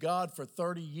will of God for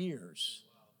 30 years.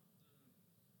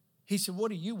 He said,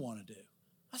 what do you want to do?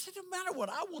 I said, no matter what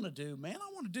I want to do, man, I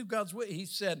want to do God's will. He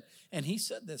said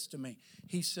this to me.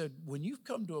 He said, when you've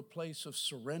come to a place of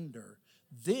surrender,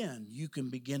 then you can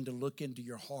begin to look into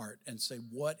your heart and say,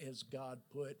 what has God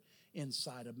put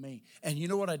inside of me? And you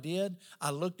know what I did?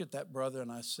 I looked at that brother and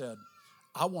I said,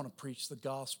 I want to preach the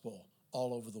gospel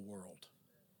all over the world.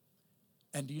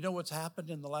 And do you know what's happened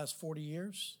in the last 40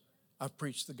 years? I've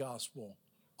preached the gospel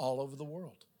all over the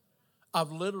world.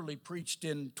 I've literally preached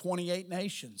in 28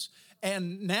 nations.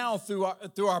 And now through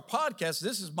our podcast,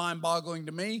 this is mind-boggling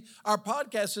to me, our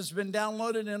podcast has been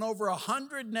downloaded in over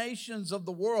 100 nations of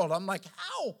the world. I'm like,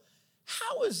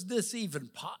 how is this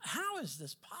how is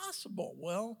this possible?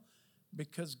 Well,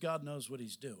 because God knows what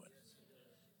He's doing.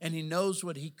 And He knows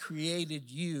what He created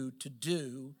you to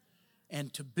do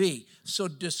and to be. So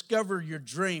discover your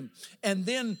dream. And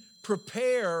then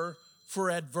prepare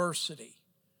for adversity.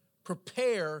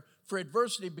 Prepare for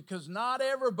adversity, because not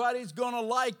everybody's going to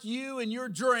like you and your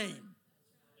dream.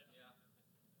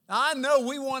 I know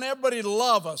we want everybody to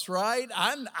love us, right?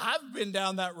 I've been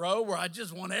down that road where I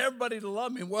just want everybody to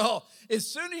love me. Well, as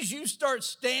soon as you start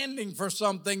standing for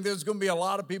something, there's going to be a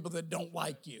lot of people that don't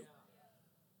like you.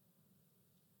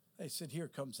 They said, here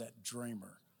comes that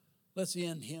dreamer. Let's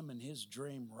end him and his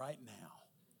dream right now.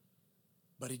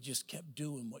 But he just kept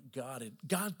doing what God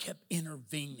kept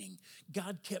intervening.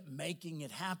 God kept making it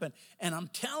happen. And I'm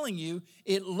telling you,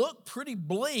 it looked pretty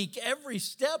bleak every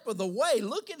step of the way.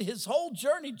 Look at his whole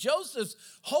journey. Joseph's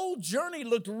whole journey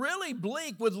looked really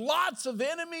bleak, with lots of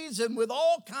enemies and with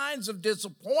all kinds of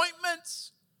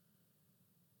disappointments.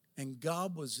 And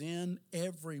God was in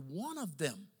every one of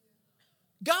them.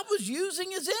 God was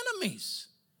using His enemies.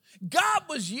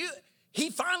 He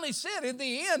finally said, in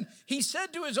the end, He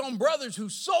said to His own brothers who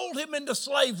sold Him into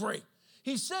slavery,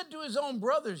 He said to His own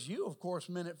brothers, you, of course,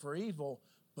 meant it for evil,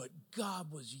 but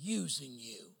God was using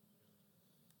you.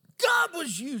 God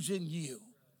was using you.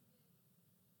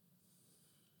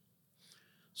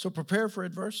 So prepare for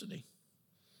adversity.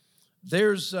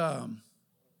 There's lots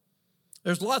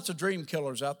of dream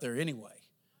killers out there anyway.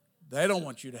 They don't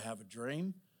want you to have a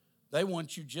dream. They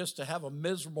want you just to have a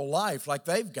miserable life like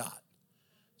they've got.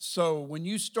 So when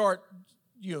you start,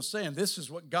 saying this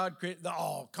is what God created,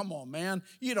 oh, come on, man.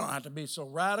 You don't have to be so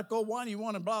radical. Why do you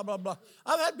want to blah, blah, blah?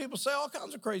 I've had people say all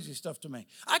kinds of crazy stuff to me.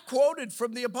 I quoted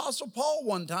from the Apostle Paul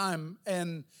one time,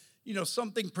 and,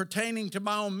 something pertaining to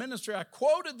my own ministry. I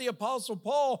quoted the Apostle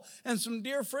Paul, and some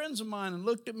dear friends of mine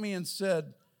looked at me and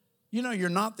said, you're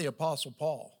not the Apostle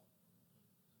Paul.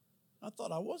 I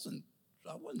thought I wasn't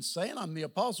saying I'm the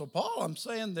Apostle Paul. I'm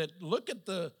saying that look at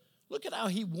how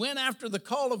he went after the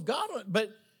call of God.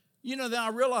 But, then I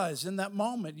realized in that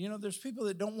moment, there's people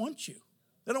that don't want you.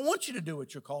 They don't want you to do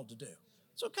what you're called to do.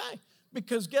 It's okay.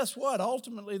 Because guess what?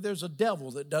 Ultimately, there's a devil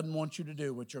that doesn't want you to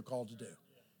do what you're called to do.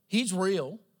 He's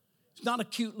real. He's He's not a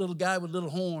cute little guy with little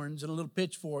horns and a little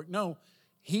pitchfork. No,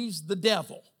 he's the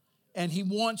devil. And he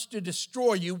wants to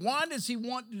destroy you. Why does he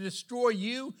want to destroy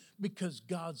you? Because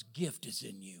God's gift is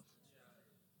in you.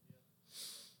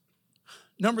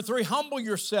 Number 3, humble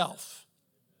yourself.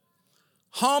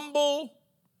 Humble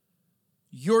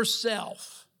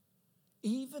yourself.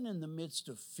 Even in the midst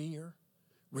of fear,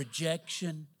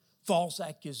 rejection, false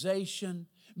accusation,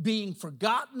 being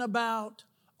forgotten about,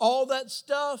 all that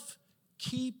stuff,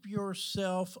 keep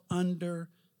yourself under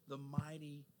the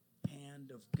mighty hand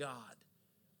of God.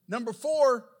 Number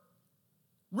 4,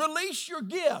 release your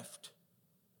gift.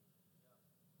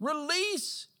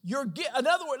 Release your gift.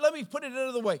 Another way, let me put it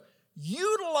another way.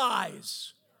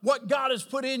 Utilize what God has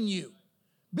put in you.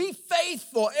 Be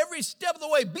faithful every step of the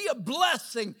way. Be a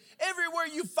blessing everywhere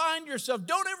you find yourself.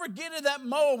 Don't ever get in that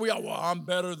mode where, well, I'm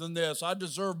better than this. I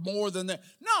deserve more than that.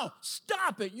 No,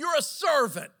 stop it. You're a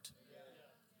servant.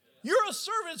 You're a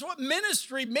servant. It's what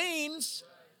ministry means.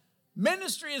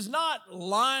 Ministry is not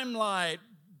limelight,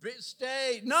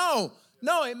 stay. No,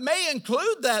 it may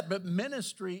include that, but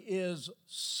ministry is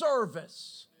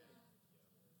service.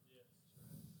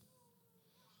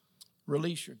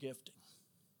 Release your gifting.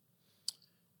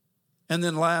 And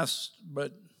then last,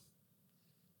 but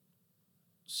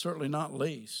certainly not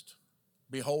least,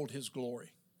 behold his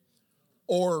glory.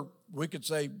 Or we could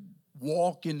say,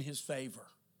 walk in his favor.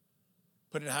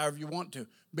 Put it however you want to.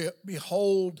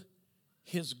 Behold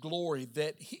his glory,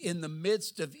 that in the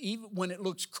midst of, even when it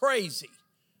looks crazy,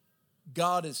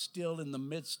 God is still in the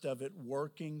midst of it,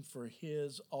 working for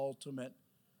his ultimate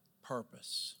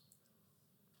purpose.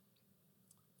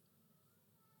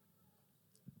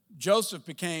 Joseph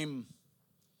became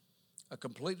a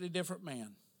completely different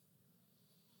man.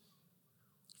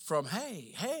 From,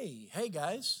 hey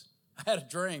guys, I had a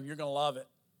dream, you're going to love it.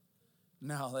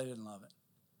 No, they didn't love it.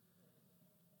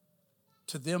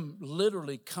 To them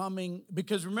literally coming,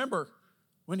 because remember,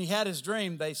 when he had his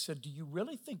dream, they said, do you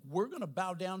really think we're going to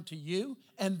bow down to you?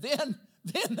 And then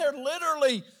they're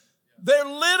literally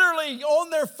on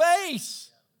their face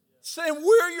saying,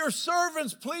 we're your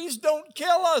servants, please don't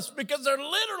kill us, because they're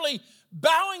literally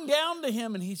bowing down to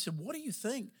him. And he said, what do you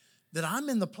think, that I'm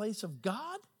in the place of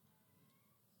God?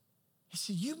 He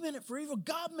said, you meant it for evil,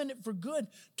 God meant it for good,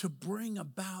 to bring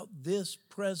about this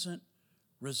present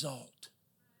result.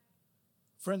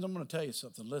 Friends, I'm going to tell you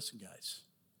something. Listen, guys.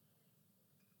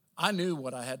 I knew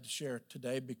what I had to share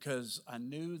today because I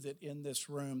knew that in this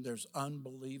room there's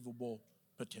unbelievable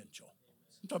potential.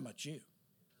 I'm talking about you.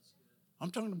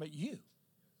 I'm talking about you.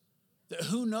 That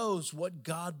who knows what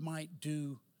God might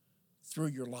do through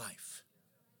your life.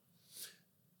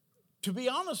 To be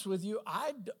honest with you,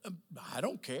 I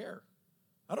don't care.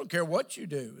 I don't care what you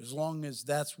do as long as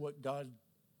that's what God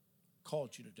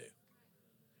called you to do.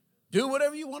 Do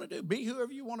whatever you want to do. Be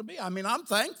whoever you want to be. I mean, I'm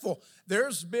thankful.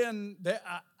 There's been,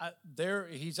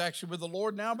 he's actually with the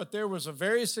Lord now, but there was a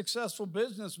very successful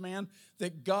businessman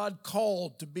that God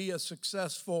called to be a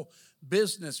successful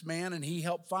businessman, and he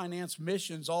helped finance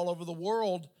missions all over the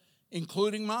world,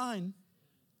 including mine.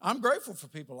 I'm grateful for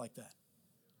people like that.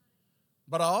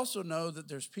 But I also know that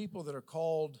there's people that are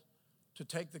called to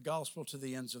take the gospel to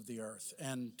the ends of the earth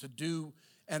and to do.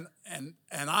 And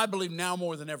I believe now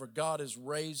more than ever, God is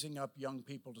raising up young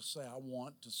people to say, I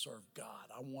want to serve God.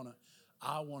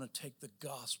 I want to take the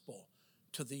gospel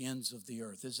to the ends of the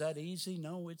earth. Is that easy?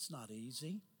 No, it's not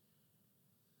easy.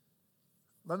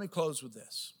 Let me close with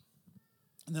this.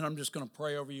 And then I'm just going to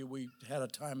pray over you. We had a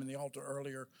time in the altar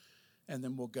earlier, and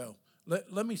then we'll go.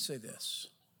 Let me say this.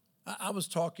 I was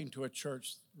talking to a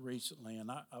church recently,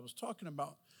 and I was talking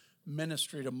about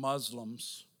ministry to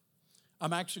Muslims.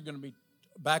 I'm actually going to be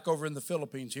back over in the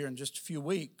Philippines here in just a few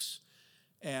weeks.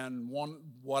 And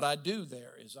what I do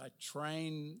there is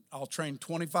I'll train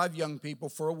 25 young people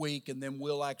for a week, and then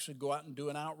we'll actually go out and do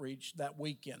an outreach that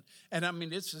weekend. And I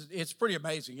mean, it's pretty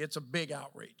amazing. It's a big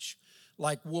outreach.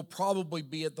 Like, we'll probably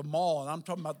be at the mall, and I'm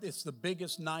talking about it's the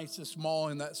biggest, nicest mall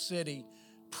in that city,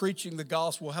 preaching the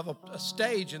gospel. We'll have a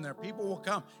stage in there. People will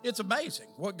come. It's amazing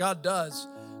what God does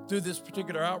through this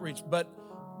particular outreach. But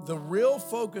the real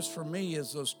focus for me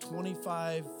is those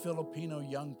 25 Filipino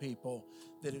young people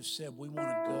that have said, we want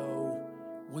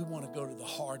to go to the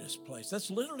hardest place.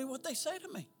 That's literally what they say to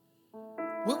me.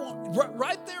 We want,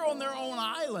 right there on their own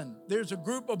island, there's a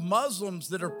group of Muslims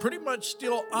that are pretty much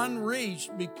still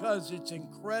unreached because it's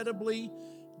incredibly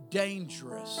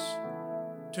dangerous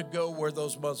to go where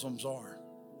those Muslims are.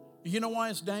 You know why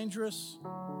it's dangerous?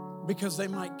 Because they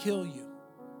might kill you.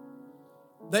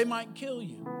 They might kill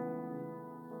you.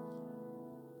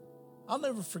 I'll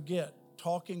never forget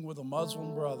talking with a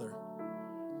Muslim brother,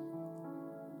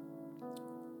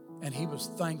 and he was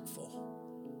thankful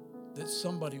that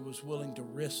somebody was willing to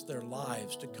risk their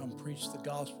lives to come preach the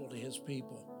gospel to his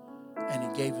people. And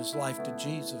he gave his life to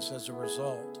Jesus as a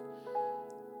result.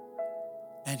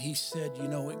 And he said, you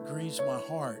know, it grieves my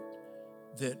heart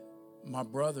that my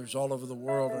brothers all over the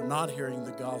world are not hearing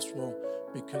the gospel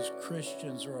because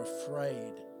Christians are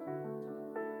afraid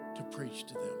to preach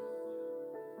to them.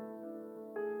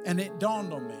 And it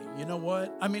dawned on me, you know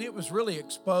what? I mean, it was really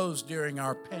exposed during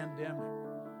our pandemic.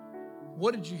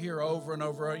 What did you hear over and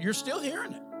over? You're still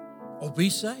hearing it. Oh,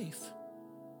 be safe.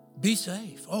 Be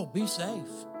safe. Oh, be safe.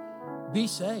 Be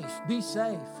safe. Be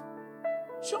safe.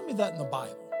 Show me that in the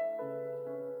Bible.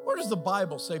 Where does the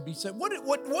Bible say be safe?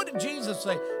 What did Jesus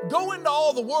say? Go into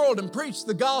all the world and preach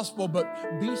the gospel, but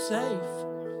be safe.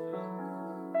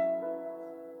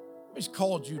 He's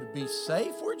called you to be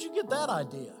safe. Where'd you get that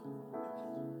idea?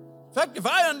 In fact, if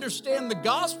I understand the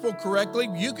gospel correctly,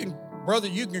 brother,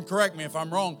 you can correct me if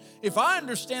I'm wrong. If I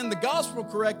understand the gospel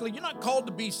correctly, you're not called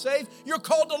to be safe. You're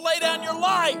called to lay down your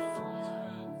life.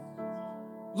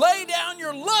 Lay down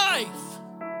your life.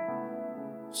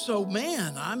 So,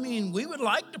 man, I mean, we would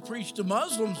like to preach to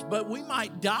Muslims, but we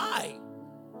might die.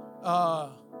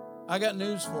 I got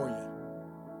news for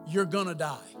you. You're going to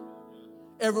die.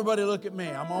 Everybody look at me.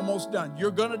 I'm almost done.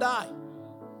 You're going to die.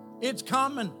 It's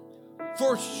coming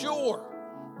for sure.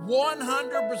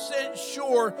 100%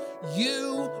 sure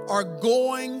you are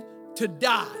going to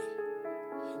die.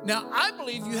 Now, I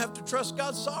believe you have to trust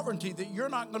God's sovereignty that you're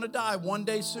not going to die one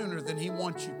day sooner than he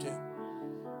wants you to.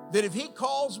 That if he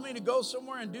calls me to go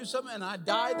somewhere and do something and I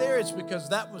die there, it's because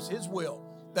that was his will.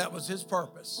 That was his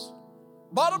purpose.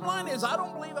 Bottom line is, I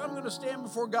don't believe I'm going to stand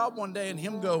before God one day and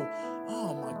him go,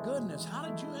 oh my goodness, how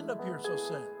did you end up here so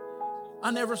soon?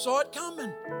 I never saw it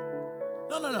coming.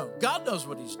 No. God knows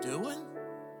what he's doing.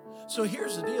 So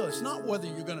here's the deal. It's not whether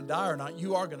you're going to die or not.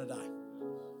 You are going to die.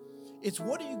 It's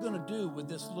what are you going to do with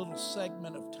this little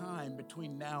segment of time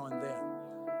between now and then?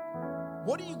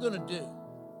 What are you going to do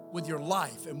with your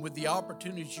life and with the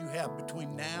opportunities you have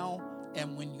between now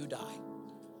and when you die?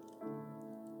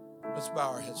 Let's bow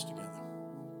our heads together.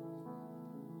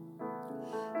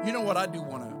 You know what I do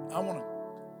want to?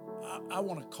 I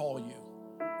want to call you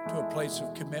to a place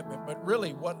of commitment. But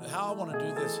really, how I want to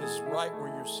do this is right where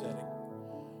you're sitting.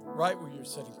 Right where you're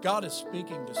sitting. God is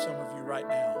speaking to some of you right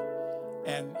now.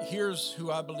 And here's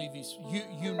who I believe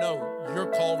you know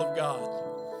you're called of God.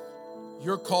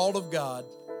 You're called of God.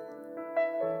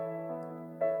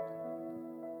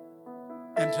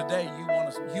 And today you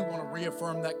want to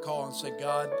reaffirm that call and say,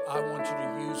 God, I want you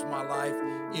to use my life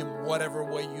in whatever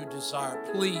way you desire.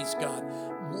 Please, God.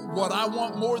 What I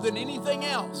want more than anything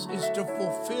else is to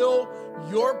fulfill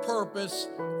your purpose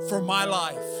for my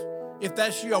life. If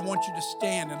that's you, I want you to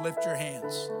stand and lift your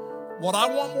hands. What I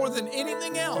want more than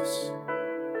anything else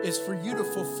is for you to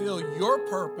fulfill your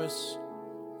purpose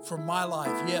for my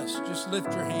life. Yes, just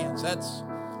lift your hands. That's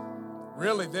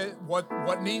really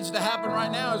what needs to happen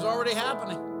right now is already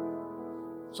happening.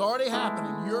 It's already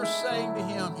happening. You're saying to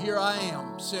him, here I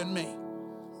am, send me.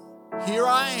 Here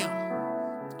I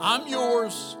am. I'm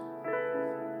yours.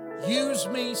 Use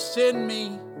me, send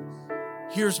me.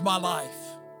 Here's my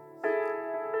life.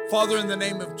 Father, in the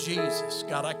name of Jesus,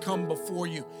 God, I come before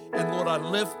you. And Lord, I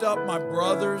lift up my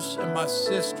brothers and my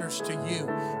sisters to you.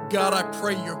 God, I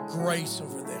pray your grace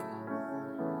over them.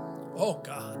 Oh,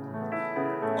 God.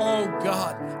 Oh,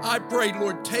 God. I pray,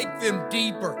 Lord, take them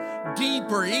deeper,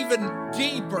 even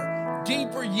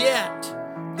deeper yet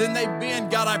than they've been.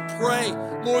 God, I pray,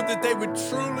 Lord, that they would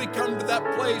truly come to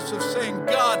that place of saying,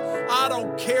 God, I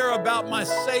don't care about my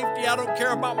safety. I don't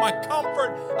care about my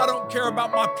comfort. I don't care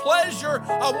about my pleasure.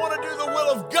 I want to do the will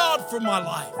of God for my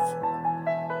life.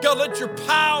 God, let your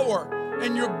power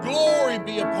and your glory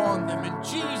be upon them in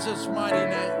Jesus' mighty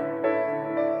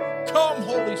name. Come,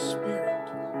 Holy Spirit.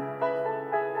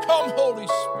 Come, Holy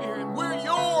Spirit. We're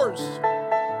yours.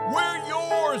 We're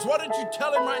yours. Why don't you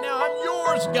tell him right now, I'm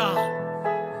yours, God.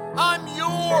 I'm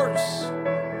yours.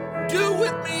 Do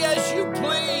with me as you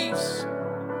please.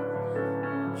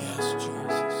 Yes,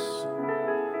 Jesus.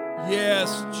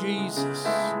 Yes, Jesus.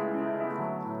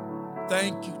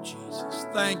 Thank you, Jesus.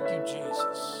 Thank you,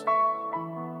 Jesus.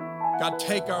 God,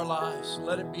 take our lives.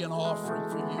 Let it be an offering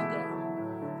for you,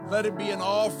 God. Let it be an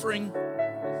offering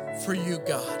for you,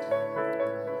 God.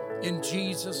 In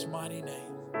Jesus' mighty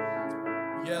name.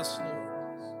 Yes, Lord.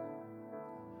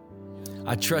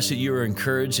 I trust that you are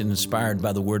encouraged and inspired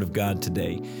by the Word of God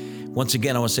today. Once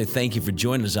again, I want to say thank you for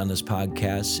joining us on this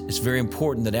podcast. It's very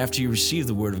important that after you receive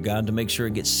the Word of God, to make sure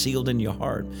it gets sealed in your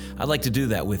heart. I'd like to do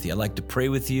that with you. I'd like to pray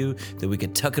with you that we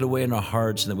could tuck it away in our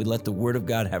hearts and that we let the Word of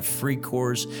God have free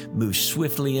course, move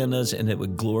swiftly in us, and it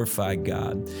would glorify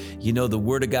God. You know, the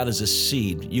Word of God is a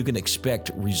seed. You can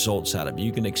expect results out of it.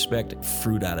 You can expect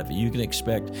fruit out of it. You can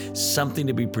expect something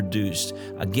to be produced.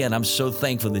 Again, I'm so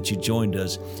thankful that you joined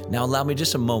us. Now allow me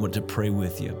just a moment to pray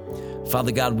with you.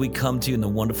 Father God, we come to you in the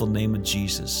wonderful name of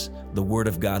Jesus, the Word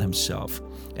of God Himself.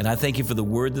 And I thank you for the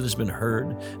word that has been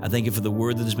heard. I thank you for the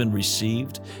word that has been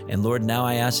received. And Lord, now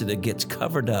I ask that it gets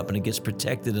covered up and it gets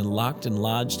protected and locked and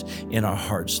lodged in our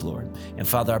hearts, Lord. And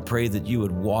Father, I pray that you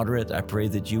would water it. I pray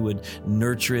that you would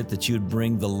nurture it, that you would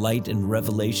bring the light and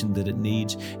revelation that it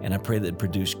needs. And I pray that it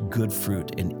produce good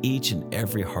fruit in each and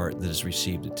every heart that has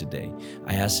received it today.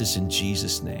 I ask this in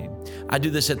Jesus' name. I do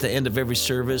this at the end of every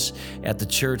service at the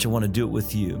church. I want to do it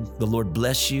with you. The Lord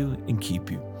bless you and keep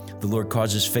you. The Lord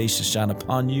cause His face to shine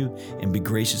upon you and be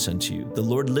gracious unto you. The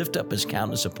Lord lift up His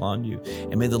countenance upon you,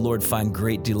 and may the Lord find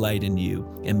great delight in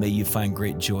you, and may you find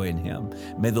great joy in Him.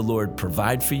 May the Lord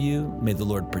provide for you, may the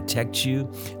Lord protect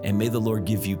you, and may the Lord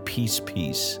give you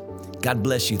peace. God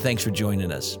bless you. Thanks for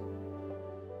joining us.